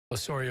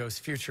Osorio's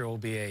future will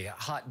be a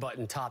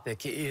hot-button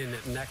topic in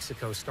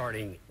Mexico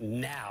starting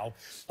now.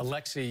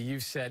 Alexi,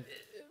 you've said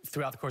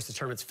throughout the course of the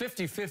tournament, it's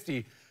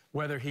 50-50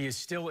 whether he is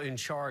still in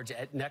charge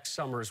at next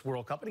summer's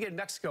World Cup. And again,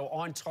 Mexico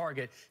on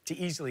target to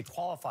easily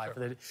qualify for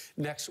the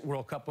next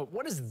World Cup. But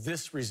what does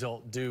this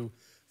result do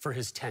for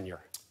his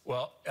tenure?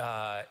 Well,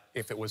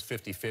 if it was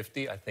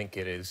 50-50, I think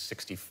it is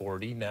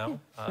 60-40 now.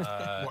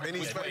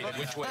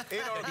 Which way?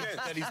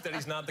 That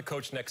he's not the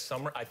coach next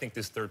summer. I think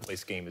this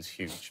third-place game is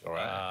huge. All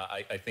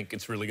right. I think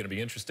it's really going to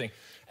be interesting.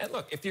 And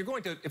look, if you're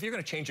going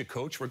to change a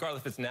coach,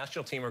 regardless if it's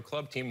national team or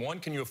club team, one,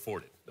 can you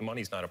afford it? The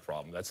money's not a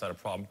problem. That's not a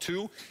problem.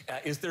 Two,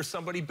 is there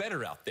somebody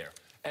better out there?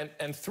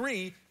 And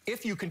three,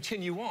 if you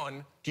continue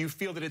on, do you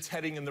feel that it's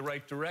heading in the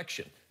right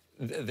direction?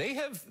 They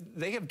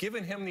have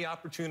given him the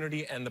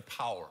opportunity and the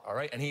power, all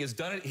right? And he has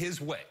done it his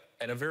way,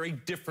 and a very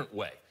different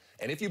way.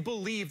 And if you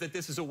believe that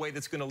this is a way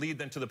that's going to lead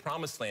them to the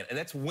promised land, and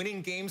that's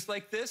winning games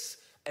like this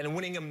and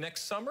winning them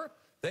next summer,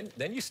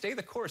 then you stay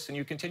the course and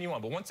you continue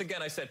on. But once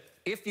again, I said,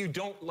 if you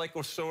don't like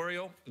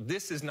Osorio,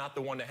 this is not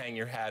the one to hang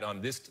your hat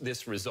on,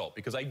 this result.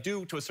 Because I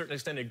do, to a certain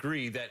extent,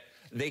 agree that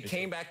they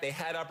came back, they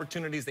had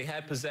opportunities, they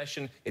had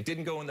possession, it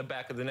didn't go in the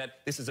back of the net.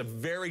 This is a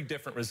very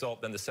different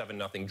result than the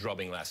 7-0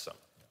 drubbing last summer.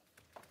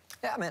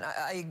 Yeah, I mean,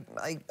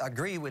 I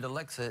agree with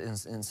Alexa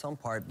in some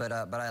part, but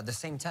at the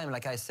same time,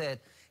 like I said,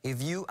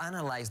 if you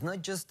analyze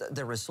not just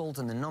the results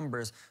and the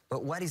numbers,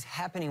 but what is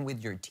happening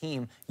with your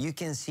team, you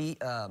can see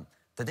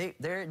that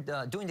they're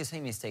doing the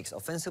same mistakes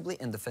offensively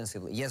and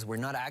defensively. Yes, we're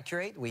not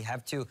accurate. We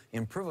have to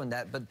improve on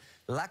that, but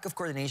lack of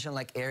coordination,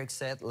 like Eric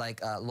said,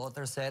 like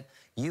Lothar said,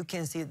 you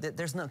can see that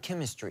there's no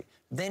chemistry.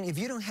 Then if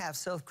you don't have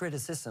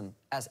self-criticism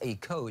as a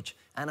coach,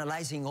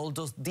 analyzing all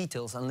those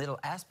details and little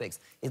aspects,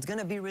 it's going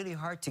to be really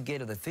hard to get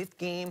to the 5th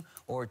game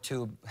or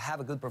to have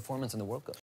a good performance in the World Cup.